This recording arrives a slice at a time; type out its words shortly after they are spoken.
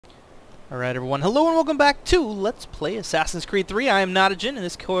Alright everyone, hello and welcome back to Let's Play Assassin's Creed 3. I am Natajn, in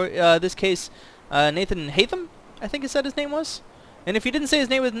this case, Nathan Hatham, I think he said his name was. And if he didn't say his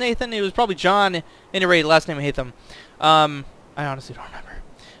name was Nathan, it was probably John. At any rate, last name Hatham. I honestly don't remember.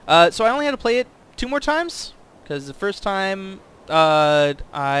 So I only had to play it 2 more times, because the first time, I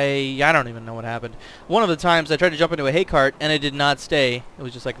don't even know what happened. One of the times I tried to jump into a hay cart, and it did not stay. It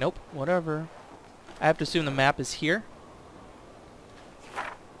was just like, nope, whatever. I have to assume the map is here.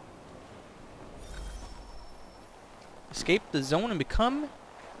 Escape the zone and become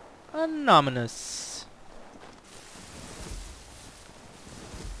anonymous.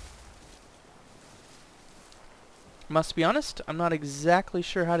 Must be honest, I'm not exactly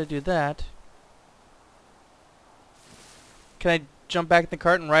sure how to do that. Can I jump back in the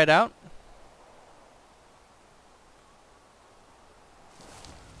cart and ride out?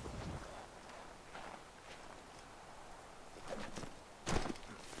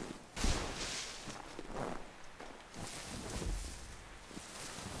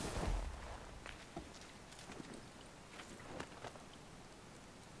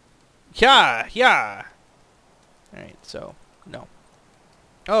 Yeah, yeah. Alright, so, no.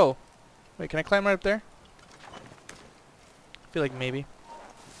 Oh, wait, can I climb right up there? I feel like maybe.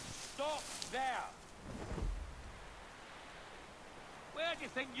 Stop there! Where do you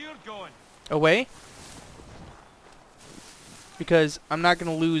think you're going? Away? Because I'm not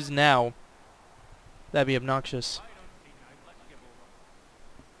going to lose now. That'd be obnoxious. I don't think Let's give over.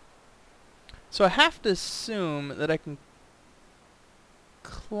 So I have to assume that I can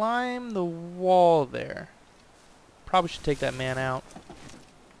climb the wall there. Probably should take that man out.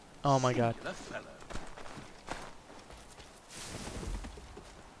 Oh my god.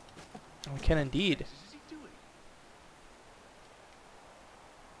 I can indeed.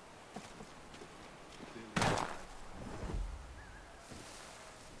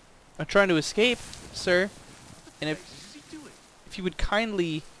 I'm trying to escape, sir. And if you would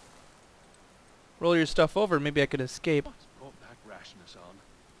kindly roll your stuff over, maybe I could escape.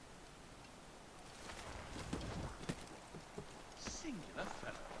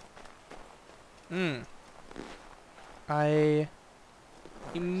 I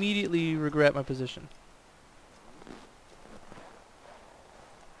immediately regret my position.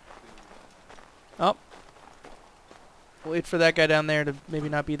 Oh. Wait for that guy down there to maybe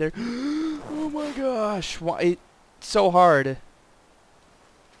not be there. Oh my gosh. Why? It's so hard.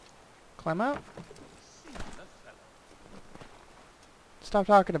 Climb out? Stop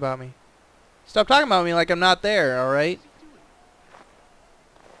talking about me. Stop talking about me like I'm not there, alright?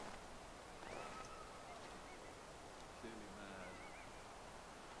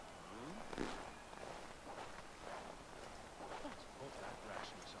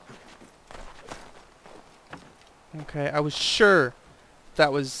 Okay, I was sure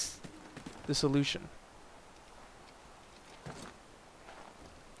that was the solution.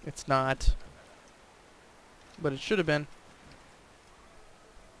 It's not. But it should have been.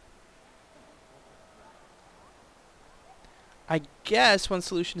 I guess one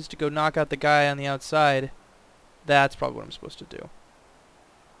solution is to go knock out the guy on the outside. That's probably what I'm supposed to do.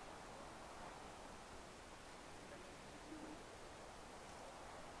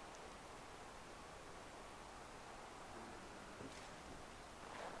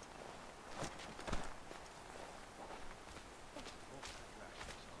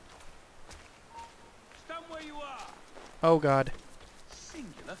 Where you are. Oh god.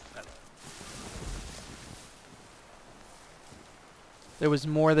 Singular fellow. There was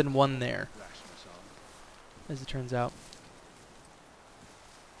more than one there, as it turns out.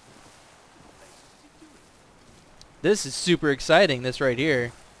 This is super exciting, this right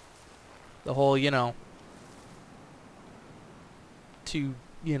here. The whole, you know, to,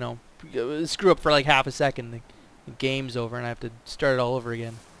 you know, screw up for like half a second, the game's over and I have to start it all over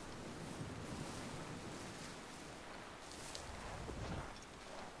again.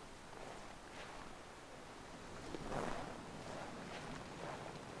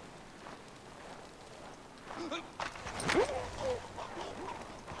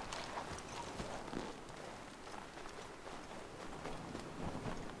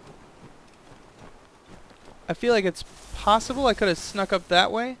 I feel like it's possible I could have snuck up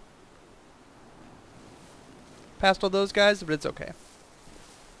that way. Past all those guys, but it's okay.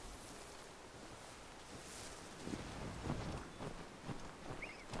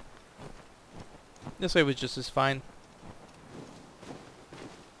 This way was just as fine.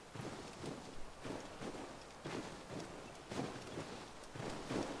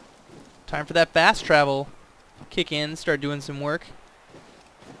 Time for that fast travel. Kick in, start doing some work.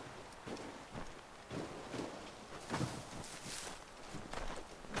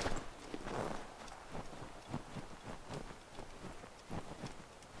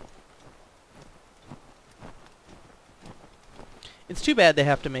 It's too bad they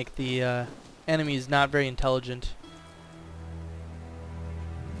have to make the enemies not very intelligent.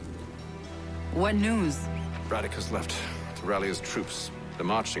 What news? Radicus left to rally his troops. They're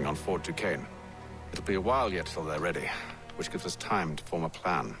marching on Fort Duquesne. It'll be a while yet till they're ready, which gives us time to form a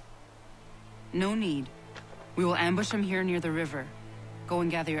plan. No need. We will ambush them here near the river. Go and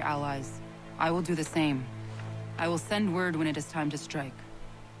gather your allies. I will do the same. I will send word when it is time to strike.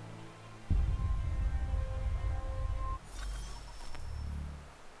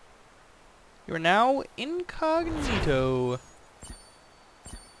 You are now incognito.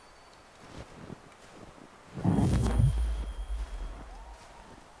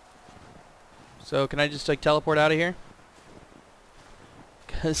 So can I just like teleport out of here?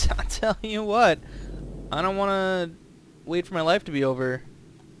 Cause I'll tell you what, I don't want to wait for my life to be over.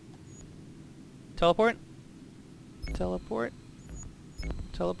 Teleport? Teleport?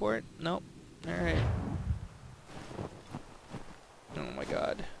 Teleport? Nope. Alright. Oh my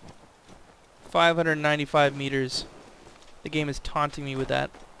god. 595 meters. The game is taunting me with that.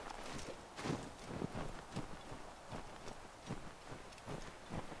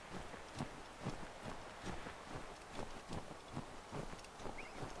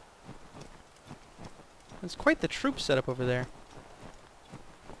 It's quite the troop setup over there.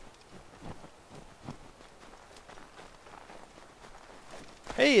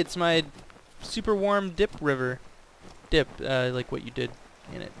 Hey, it's my super warm dip river. Dip, like what you did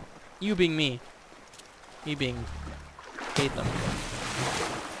in it. You being me. Me being Hatham.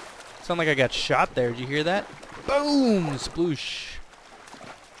 Sound like I got shot there. Did you hear that? Boom! Sploosh.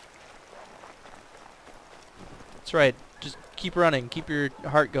 That's right. Just keep running. Keep your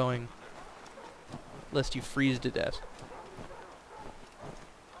heart going. Lest you freeze to death.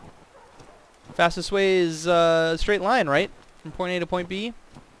 Fastest way is a straight line, right? From point A to point B.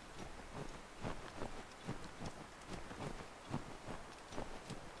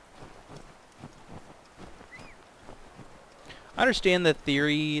 I understand the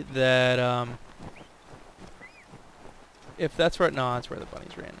theory that if that's where that's where the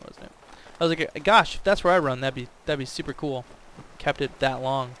bunnies ran, wasn't it? I was like, gosh, if that's where I run, that'd be super cool. Kept it that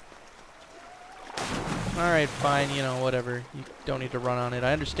long. All right, fine, you know, whatever. You don't need to run on it.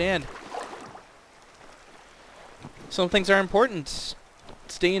 I understand. Some things are important.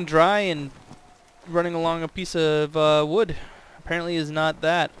 Staying dry and running along a piece of wood apparently is not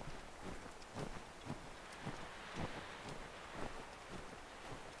that.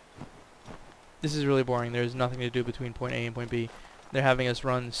 This is really boring. There's nothing to do between point A and point B. They're having us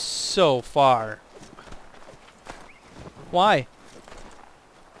run so far. Why?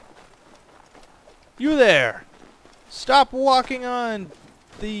 You there! Stop walking on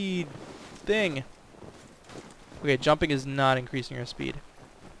the thing. Okay, jumping is not increasing our speed.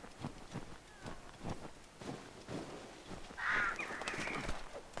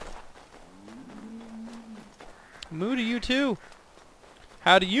 Moo to you too.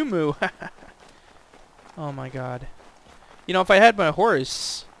 How do you moo? Oh my god. You know, if I had my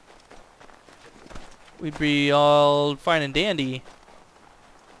horse, we'd be all fine and dandy.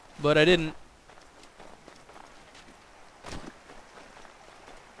 But I didn't.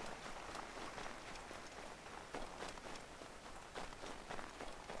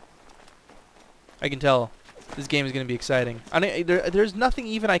 I can tell this game is going to be exciting. There's nothing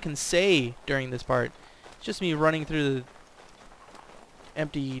even I can say during this part. It's just me running through the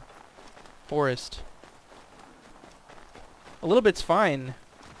empty forest. A little bit's fine,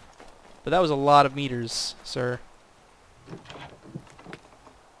 but that was a lot of meters, sir.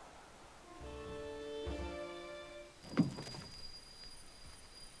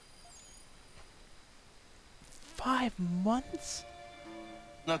 Five months?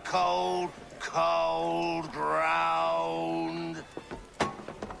 The cold, cold ground.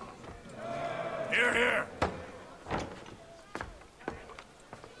 Here, here.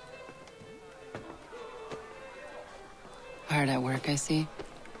 Hard at work, I see.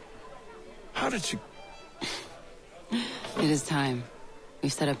 How did you... It is time.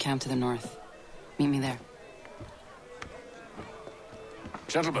 We've set up camp to the north. Meet me there.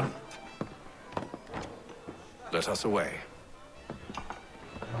 Gentlemen, let us away.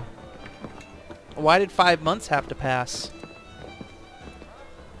 Why did 5 months have to pass?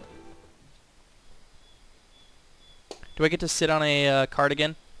 Do I get to sit on a cart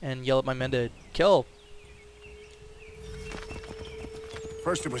again and yell at my men to kill?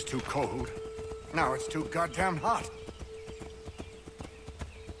 First it was too cold. Now it's too goddamn hot.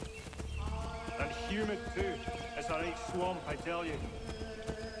 And humid too. It's a right swamp, I tell you.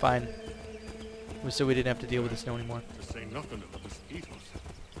 Fine. So we didn't have to deal with the snow anymore. To say nothing of the mosquitoes.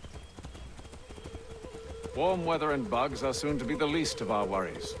 Warm weather and bugs are soon to be the least of our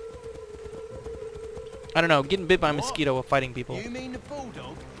worries. I don't know. Getting bit by a mosquito while fighting people. You mean the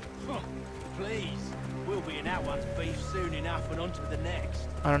bulldog? Huh, please. We'll be in that one's beef soon enough and on to the next.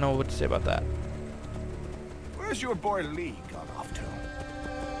 I don't know what to say about that. Where's your boy Lee gone off to?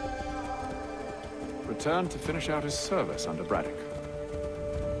 Returned to finish out his service under Braddock.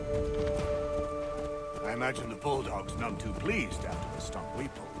 I imagine the Bulldog's none too pleased after the stunt we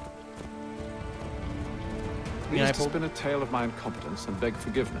pulled. He Yeah, I used to pulled- spin a tale of my incompetence and beg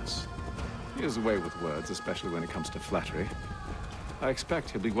forgiveness. He has a way with words, especially when it comes to flattery. I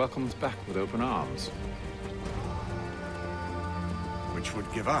expect he'll be welcomed back with open arms. Which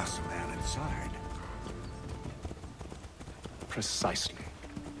would give us a man inside. Precisely.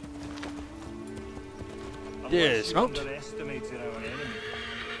 Yeah, Unless you smoked. underestimated our enemy.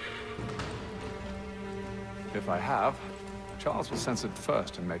 If I have, Charles will sense it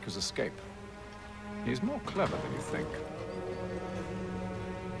first and make his escape. He's more clever than you think.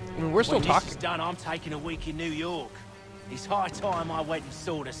 I mean, we're still When talking. this is done, I'm taking a week in New York. It's high time I went and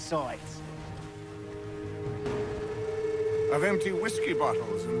saw the sights. Of empty whiskey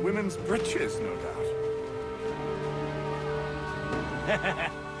bottles and women's breeches, no doubt.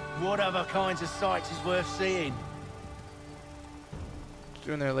 What other kinds of sights is worth seeing? What you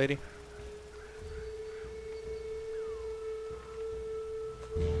doing there, lady?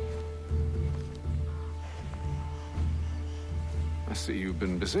 I see you've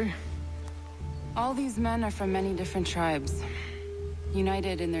been busy. All these men are from many different tribes,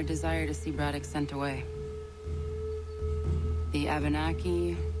 united in their desire to see Braddock sent away. The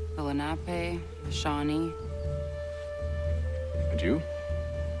Abenaki, the Lenape, the Shawnee. And you?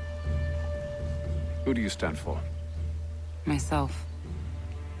 Who do you stand for? Myself.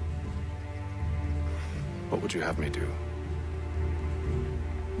 What would you have me do?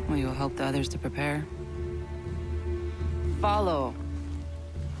 Will you help the others to prepare? Follow.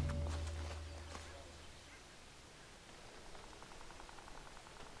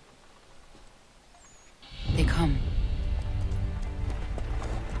 They come.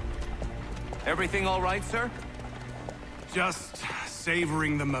 Everything all right, sir? Just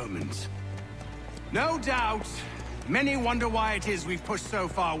savoring the moment. No doubt, many wonder why it is we've pushed so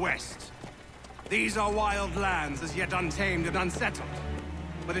far west. These are wild lands, as yet untamed and unsettled.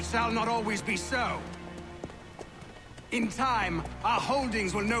 But it shall not always be so. In time, our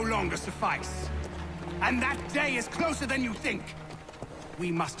holdings will no longer suffice. And that day is closer than you think.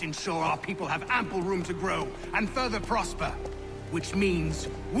 We must ensure our people have ample room to grow and further prosper. Which means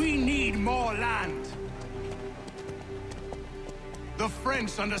we need more land. The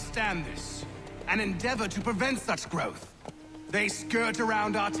French understand this, and endeavor to prevent such growth. They skirt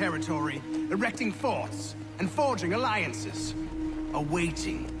around our territory, erecting forts and forging alliances,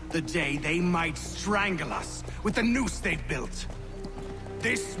 awaiting the day they might strangle us with the noose they've built.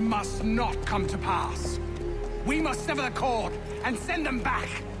 This must not come to pass. We must sever the cord and send them back.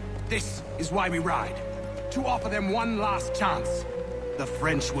 This is why we ride. To offer them one last chance. The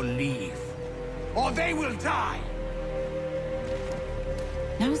French will leave. Or they will die!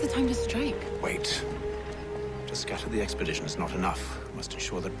 Now's the time to strike. Wait. To scatter the expedition is not enough. We must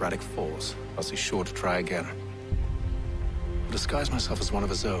ensure that Braddock falls, else he's sure to try again. I'll disguise myself as one of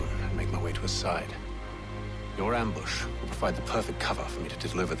his own and make my way to his side. Your ambush will provide the perfect cover for me to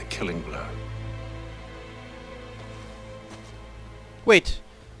deliver the killing blow. Wait.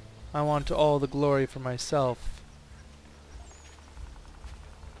 I want all the glory for myself.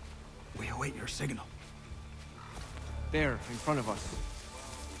 We await your signal. There, in front of us.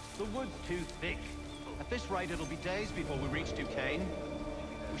 The wood's too thick. At this rate, it'll be days before we reach Duquesne.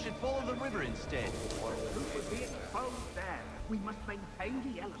 We should follow the river instead. Who would be exposed there? We must maintain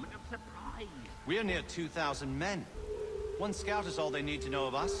the element of surprise. We're near 2,000 men. One scout is all they need to know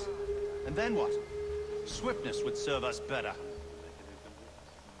of us. And then what? Swiftness would serve us better.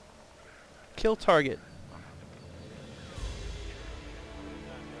 Kill target.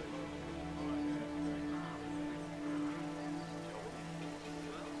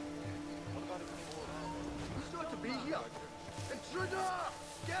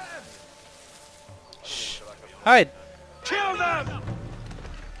 Shh. Hide. Kill them!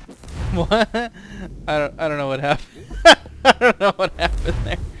 What? I don't know what happened. I don't know what happened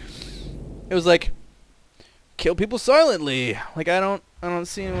there. It was like kill people silently. Like I don't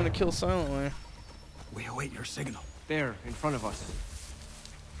see anyone to kill silently. We await your signal. There, in front of us.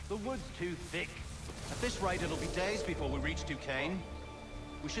 The wood's too thick. At this rate, it'll be days before we reach Duquesne.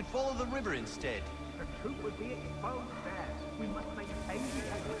 We should follow the river instead. The troop would be exposed there. We must maintain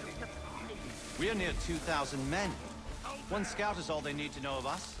the element of surprise. We're near 2,000 men. One scout is all they need to know of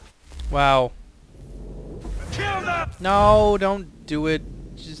us. Wow. No, don't do it.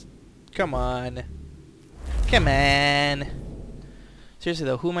 Just come on. Come on. Seriously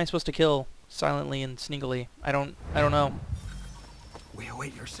though, who am I supposed to kill silently and sneakily? I don't know. We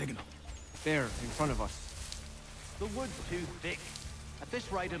await your signal. There, in front of us. The wood's too thick. At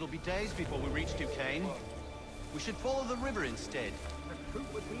this rate, it'll be days before we reach Duquesne. We should follow the river instead.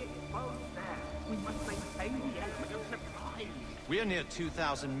 We are near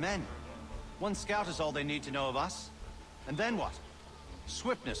 2,000 men. One scout is all they need to know of us. And then what?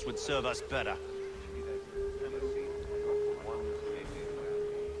 Swiftness would serve us better.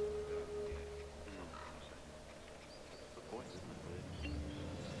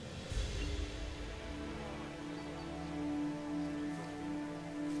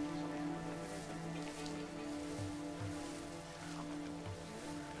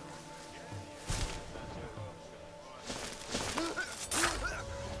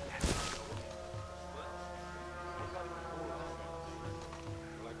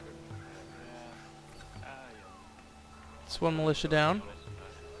 It's one militia down.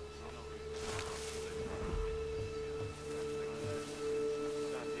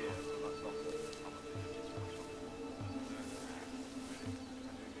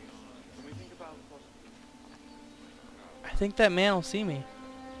 I think that man will see me.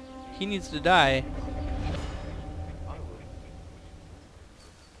 He needs to die.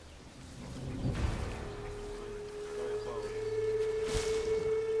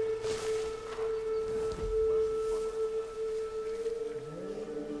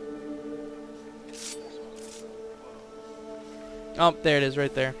 Oh, there it is,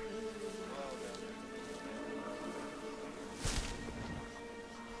 right there.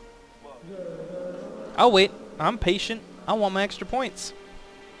 I'll wait. I'm patient. I want my extra points.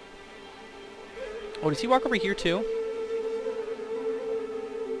 Oh, does he walk over here too?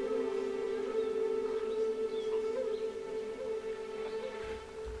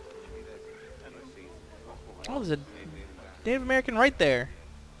 Oh, there's a Native American right there.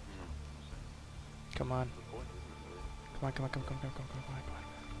 Come on. Come on, come on, come on, come on, come on, come on, come on, come on.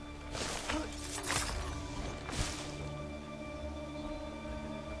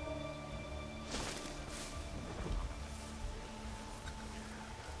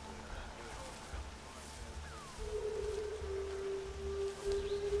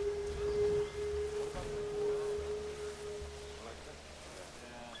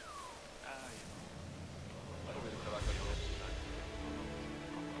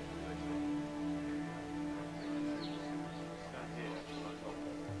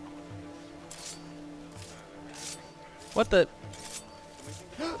 What the?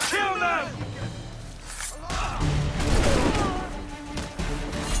 Kill them!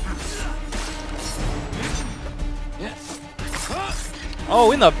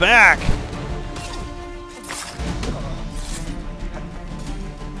 Oh, in the back!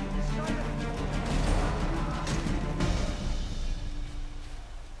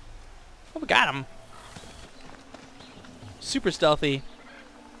 Oh, we got him. Super stealthy.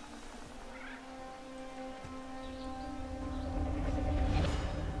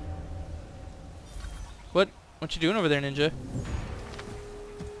 What you doing over there, Ninja?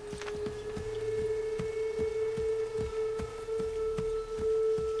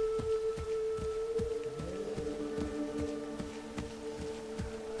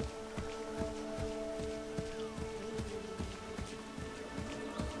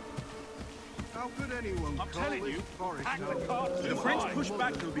 How could anyone I'm call telling this you, forest pack the home? carts. If the French push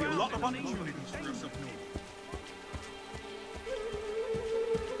back, there'll be a lot of opportunities for us up north.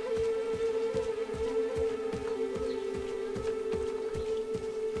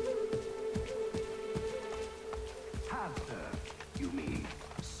 Have served, you mean?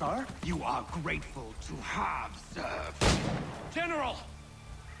 Sir, you are grateful to have served. General!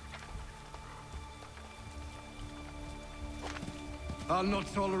 I'll not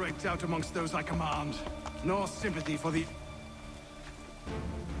tolerate doubt amongst those I command, nor sympathy for the...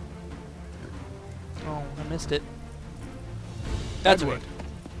 Oh, I missed it. That's Edward.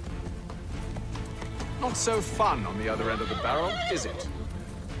 Not so fun on the other end of the barrel, is it?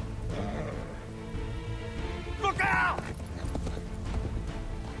 Look out!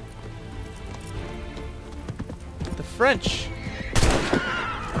 The French.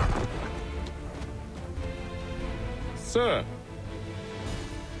 Sir.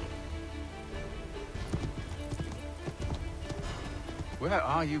 Where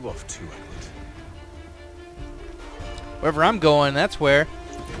are you off to, Edward? Wherever I'm going, that's where.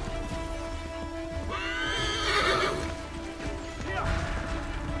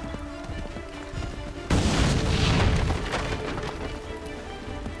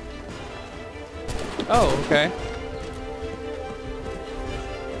 Oh, okay.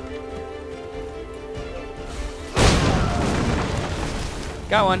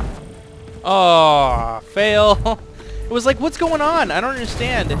 Got one. Oh, fail. It was like, what's going on? I don't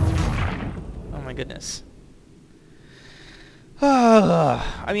understand. Oh my goodness.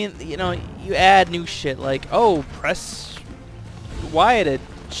 I mean, you know, you add new shit like, oh, press Y to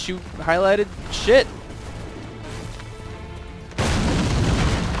shoot highlighted shit.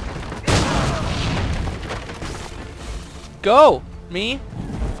 Go! Me?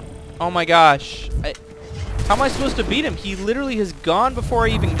 Oh my gosh. How am I supposed to beat him? He literally has gone before I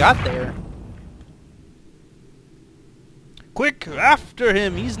even got there. Quick, after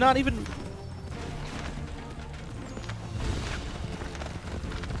him! He's not even...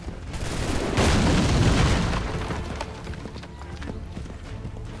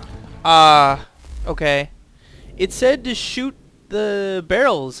 Okay. It said to shoot the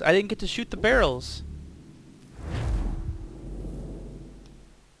barrels. I didn't get to shoot the barrels.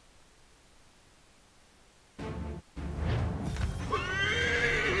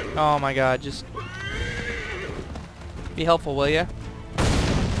 Oh my god, just be helpful, will ya?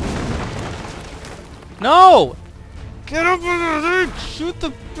 No! Get up in the thing! Shoot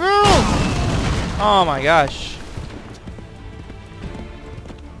the barrels! Oh my gosh.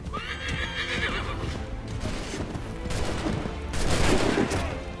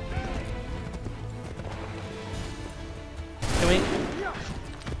 Can we?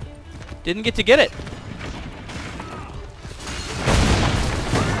 Didn't get to get it.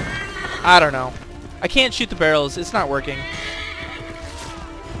 I don't know. I can't shoot the barrels. It's not working.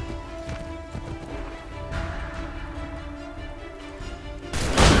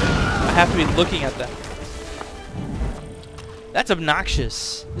 I have to be looking at them. That's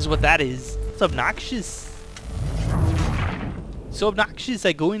obnoxious, is what that is. It's obnoxious. So obnoxious,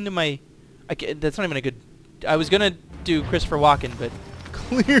 I go into my... that's not even a good... I was gonna do Christopher Walken, but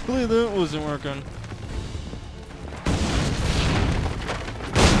clearly that wasn't working.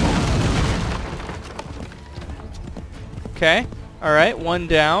 Okay. Alright, one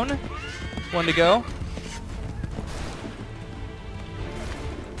down. One to go.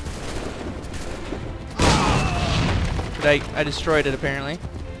 But I destroyed it, apparently.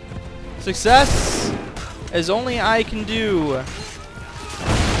 Success! As only I can do. I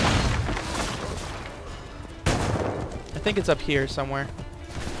think it's up here somewhere.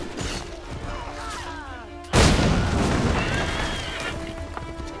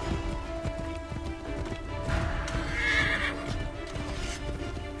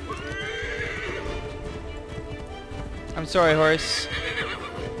 I'm sorry, horse.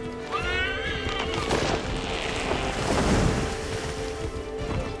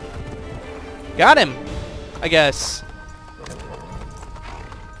 Got him, I guess.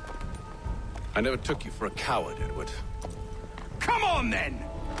 I never took you for a coward, Edward. Come on, then!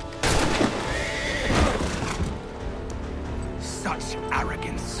 Such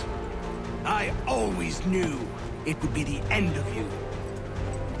arrogance. I always knew it would be the end of you.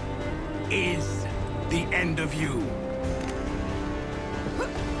 Is the end of you.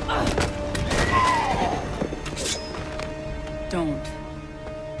 Don't.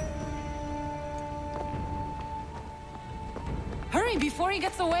 Hurry before he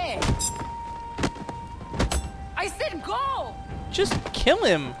gets away! I said go! Just kill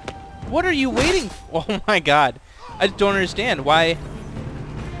him. What are you waiting for? Oh my god. I just don't understand. Why?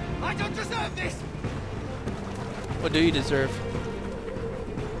 I don't deserve this! What do you deserve?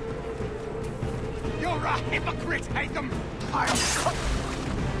 You're a hypocrite, Hatham!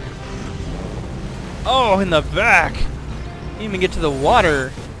 Oh, in the back. Didn't even get to the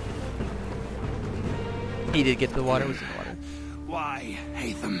water. He did get to the water. Was in the water. Why,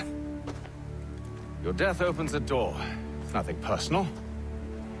 Hatham? Your death opens a door. It's nothing personal.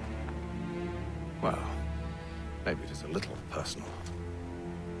 Well, maybe it is a little personal.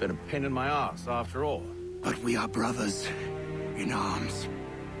 Been a pain in my ass, after all. But we are brothers in arms.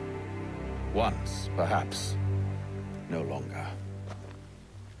 Once, perhaps. No longer.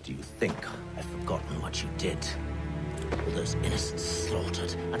 Do you think I've forgotten what you did? All those innocents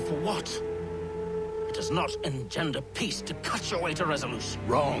slaughtered, and for what? It does not engender peace to cut your way to resolution.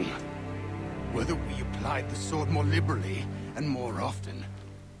 Wrong. Whether we applied the sword more liberally and more often,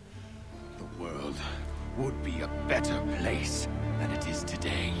 the world would be a better place than it is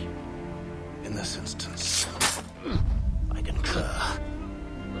today. In this instance, I concur.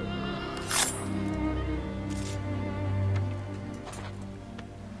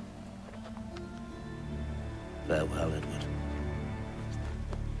 Farewell, Edward.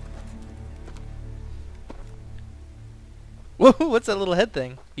 Whoa, what's that little head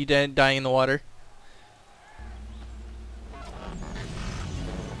thing? You dying in the water?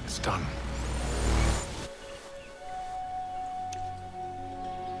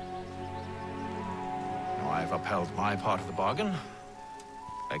 I've upheld my part of the bargain,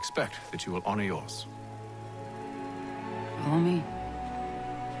 I expect that you will honor yours. Follow me.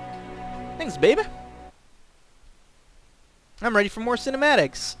 Thanks, baby. I'm ready for more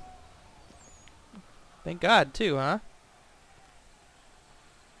cinematics. Thank God, too, huh?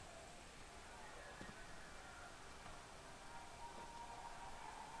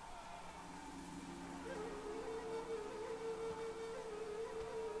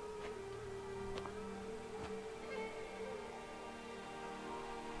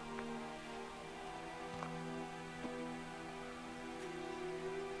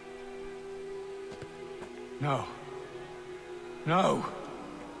 No. No!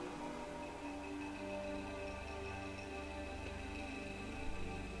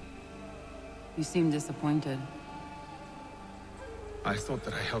 You seem disappointed. I thought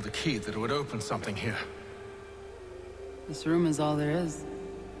that I held a key that would open something here. This room is all there is.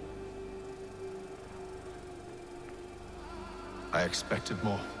 I expected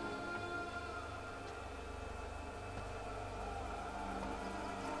more.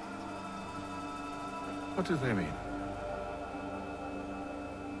 What do they mean?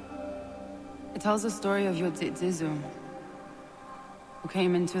 It tells the story of Yodzizu, who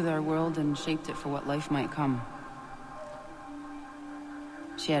came into their world and shaped it for what life might come.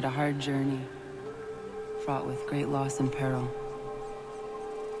 She had a hard journey, fraught with great loss and peril.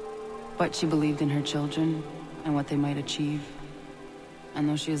 But she believed in her children and what they might achieve. And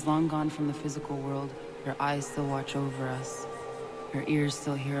though she is long gone from the physical world, her eyes still watch over us. Her ears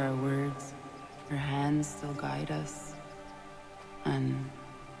still hear our words. Her hands still guide us. And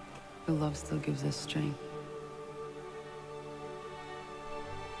her love still gives us strength.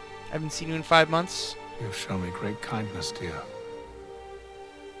 I haven't seen you in 5 months. You've shown me great kindness, dear.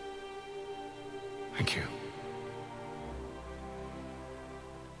 Thank you.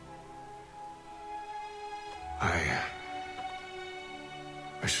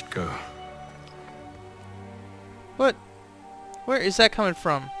 I should go. What? Where is that coming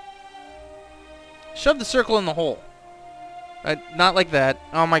from? Shove the circle in the hole. Not like that.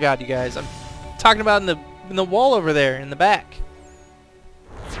 Oh my God, you guys! I'm talking about in the wall over there in the back.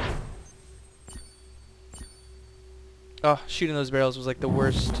 Oh, shooting those barrels was like the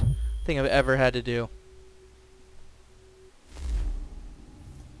worst thing I've ever had to do.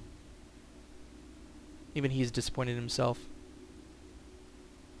 Even he's disappointed in himself.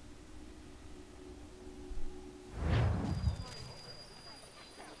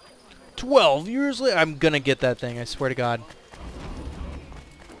 "12 years later," I'm gonna get that thing. I swear to God.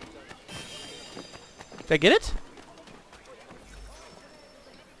 Did I get it?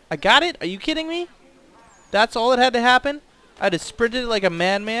 I got it? Are you kidding me? That's all that had to happen? I had to sprint it like a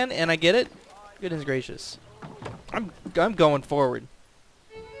madman, and I get it? Goodness gracious. I'm going forward.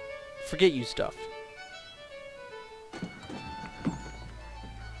 Forget you stuff.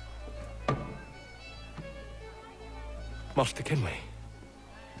 Master Kenway.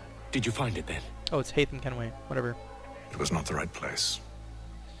 Did you find it then? Oh, it's Hatham Kenway. Whatever. It was not the right place.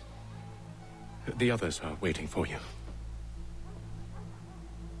 The others are waiting for you.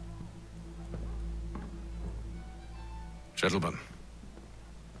 Gentlemen,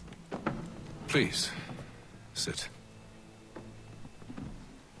 please, sit.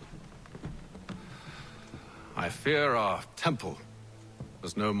 I fear our temple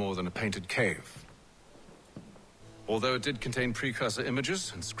was no more than a painted cave. Although it did contain precursor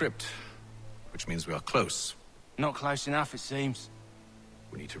images and script, which means we are close. Not close enough, it seems.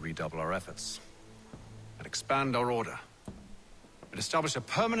 We need to redouble our efforts and expand our order and establish a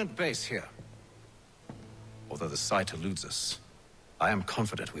permanent base here. Although the site eludes us, I am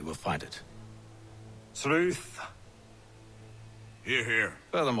confident we will find it. Truth. Hear, hear.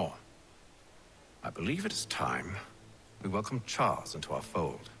 Furthermore, I believe it is time we welcome Charles into our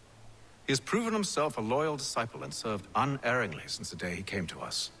fold. He has proven himself a loyal disciple and served unerringly since the day he came to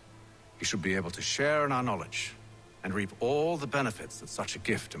us. He should be able to share in our knowledge and reap all the benefits that such a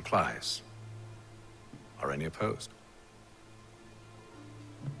gift implies. Are any opposed?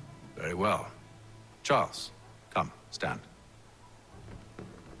 Very well. Charles, come, stand.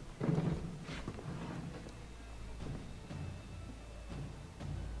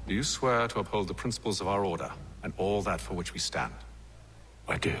 Do you swear to uphold the principles of our order and all that for which we stand?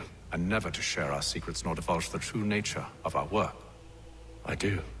 I do. And never to share our secrets nor divulge the true nature of our work? I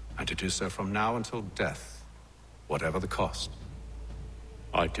do. And to do so from now until death, whatever the cost?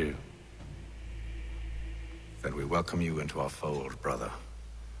 I do. Then we welcome you into our fold, brother.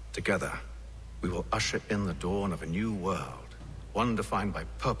 Together, we will usher in the dawn of a new world, one defined by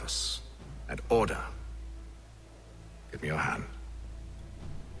purpose and order. Give me your hand.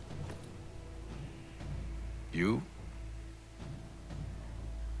 You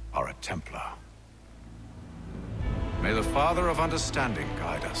are a Templar. May the Father of Understanding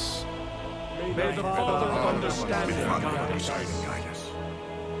guide us. May the Father of Understanding guide us.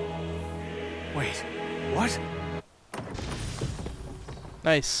 Wait, what?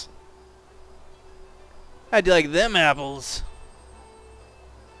 Nice. How'd you like them apples?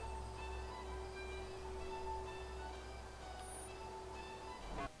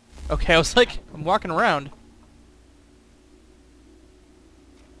 Okay, I was like, I'm walking around.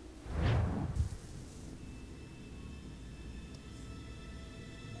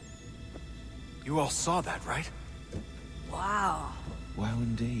 You all saw that, right? Wow. Wow,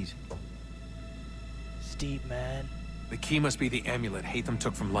 indeed. Steve, man. The key must be the amulet Hatham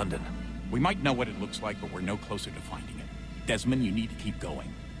took from London. We might know what it looks like, but we're no closer to finding it. Desmond, you need to keep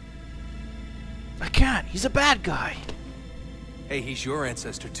going. I can't. He's a bad guy. Hey, he's your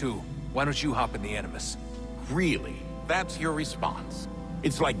ancestor too. Why don't you hop in the Animus? Really? That's your response?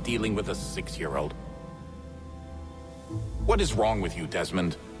 It's like dealing with a 6-year-old. What is wrong with you,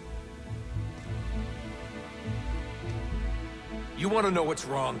 Desmond? You want to know what's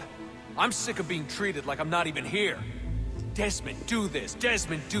wrong? I'm sick of being treated like I'm not even here. Desmond, do this.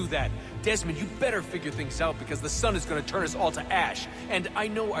 Desmond, do that. Desmond, you better figure things out because the sun is going to turn us all to ash. And I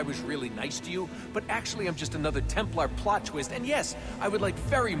know I was really nice to you, but actually I'm just another Templar plot twist. And yes, I would like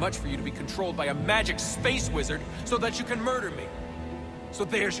very much for you to be controlled by a magic space wizard so that you can murder me. So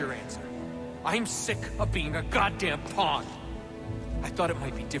there's your answer. I'm sick of being a goddamn pawn. I thought it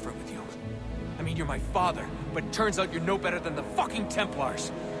might be different with you. I mean, you're my father, but it turns out you're no better than the fucking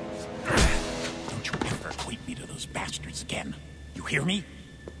Templars. Don't you ever equate me to those bastards again. You hear me?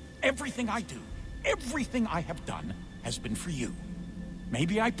 Everything I do, everything I have done, has been for you.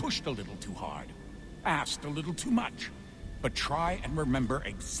 Maybe I pushed a little too hard, asked a little too much, but try and remember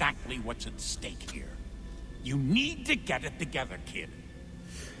exactly what's at stake here. You need to get it together, kid.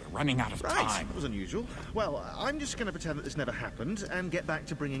 We're running out of time. That was unusual. Well, I'm just going to pretend that this never happened and get back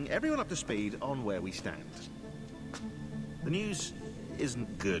to bringing everyone up to speed on where we stand. The news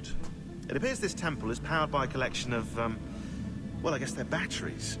isn't good. It appears this temple is powered by a collection of, well, I guess they're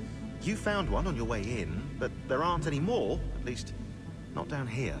batteries. You found one on your way in, but there aren't any more, at least not down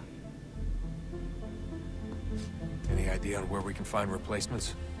here. Any idea on where we can find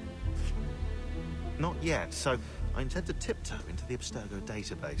replacements? Not yet, so I intend to tiptoe into the Abstergo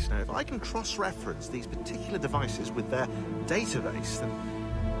database. Now, if I can cross-reference these particular devices with their database, then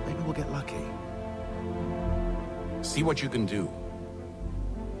maybe we'll get lucky. See what you can do.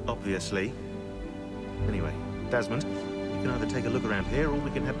 Obviously. Anyway, Desmond, you can either take a look around here or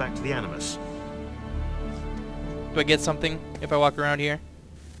we can head back to the Animus. Do I get something if I walk around here?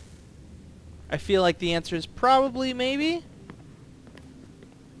 I feel like the answer is probably maybe.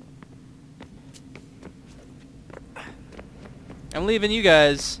 I'm leaving you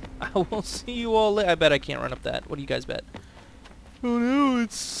guys. I will see you all later. I bet I can't run up that. What do you guys bet? Oh no,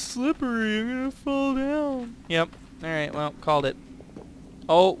 it's slippery. I'm gonna fall down. Yep. Alright, well, called it.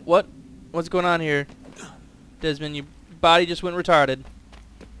 Oh, what? What's going on here? Desmond, your body just went retarded.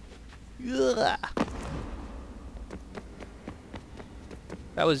 Ugh.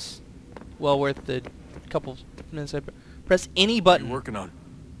 That was well worth the couple minutes. I press any button. What are you working on?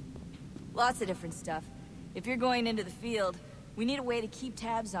 Lots of different stuff. If you're going into the field, we need a way to keep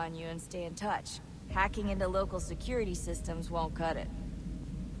tabs on you and stay in touch. Hacking into local security systems won't cut it.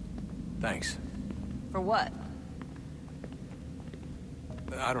 Thanks. For what?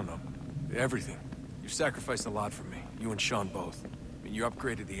 I don't know. Everything. You've sacrificed a lot for me. You and Sean both. I mean, you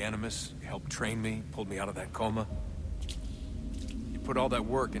upgraded the Animus, you helped train me, pulled me out of that coma. You put all that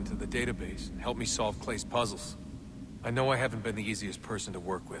work into the database and helped me solve Clay's puzzles. I know I haven't been the easiest person to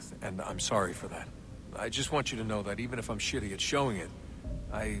work with, and I'm sorry for that. I just want you to know that even if I'm shitty at showing it,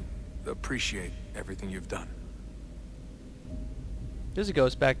 I appreciate everything you've done. There's a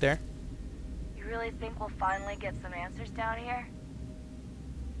ghost back there. You really think we'll finally get some answers down here?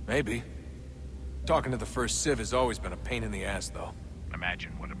 Maybe. Talking to the first Civ has always been a pain in the ass, though.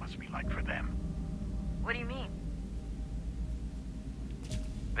 Imagine what it must be like for them. What do you mean?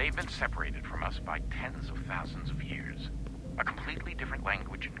 They've been separated from us by tens of thousands of years. A completely different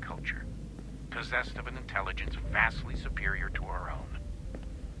language and culture. Possessed of an intelligence vastly superior to our own.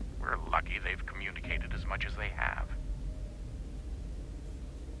 We're lucky they've communicated as much as they have.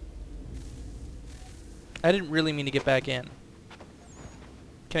 I didn't really mean to get back in.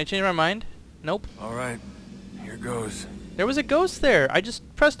 Can I change my mind? Nope. Alright, here goes. There was a ghost there. I just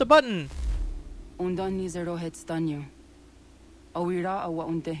pressed a button. Undan ni zero het stanyo. Awira awa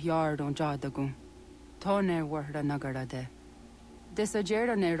unte yard on jadagun. Tone warda nagarade.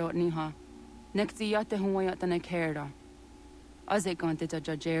 Desajera nero niha. Nekti yate huwayat na kerda. Aze kantita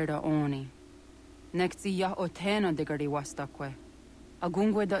jajerda oni. Nekti ya otena digari wastakwe.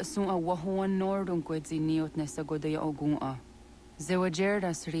 Agungwe da sun a wahuan nordun kwedzi niot nesagoda ya ogun a.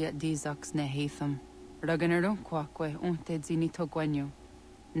 Zewajerda sriat dizaks ne Hatham. Raganarun kwakwe unte zini togwanyo.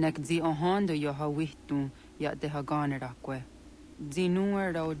 Nekdi ohando yo hawihtun ya de haganerakwe.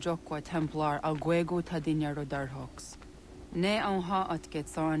 Zinuer da ojokwa templar agwego tadinyaro darhoks. Ne ha at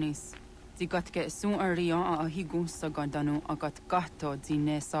getsanis. Zigat get sun a rian a higun sagandanu agat gato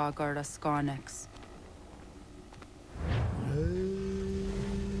zine sagar skanex.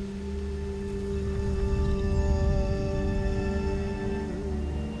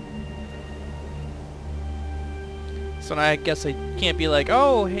 So now I guess I can't be like,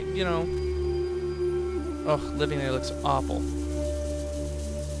 oh, hey, you know. Ugh, living there looks awful.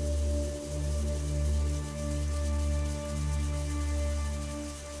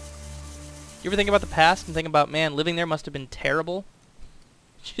 You ever think about the past and think about, man, living there must have been terrible?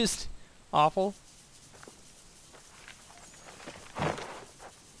 Just awful.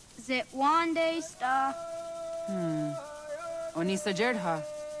 Zit one day stuff. Onisa Jerdha.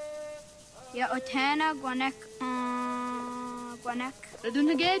 Ya otena gwanek gwanek.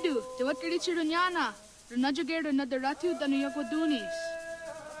 Radunagedu, te wat kirichirunyana. Runajagedu na deratu danu yagodunis.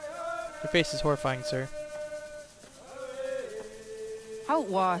 Your face is horrifying, sir. How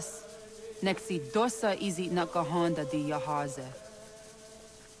was? Nexi dosa izi nakahonda di yahaze.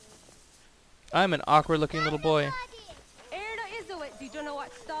 I'm an awkward looking little boy.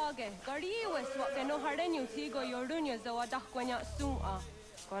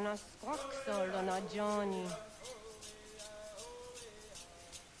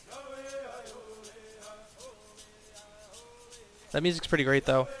 That music's pretty great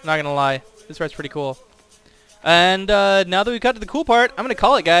though, not gonna lie. This part's pretty cool. And now that we've got to the cool part, I'm gonna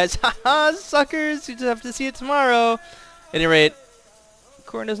call it, guys. Haha, suckers! You just have to see it tomorrow. At any rate,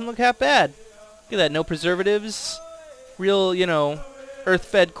 corn doesn't look half bad. Look at that, no preservatives. Real, you know,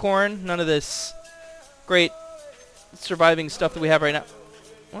 earth-fed corn. None of this great surviving stuff that we have right now.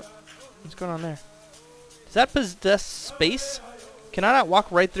 What? What's going on there? Does that possess space? Can I not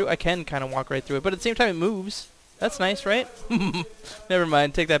walk right through? I can kind of walk right through it, but at the same time it moves. That's nice, right? Never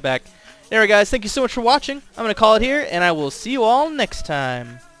mind, take that back. Anyway, guys, thank you so much for watching. I'm going to call it here, and I will see you all next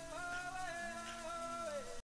time.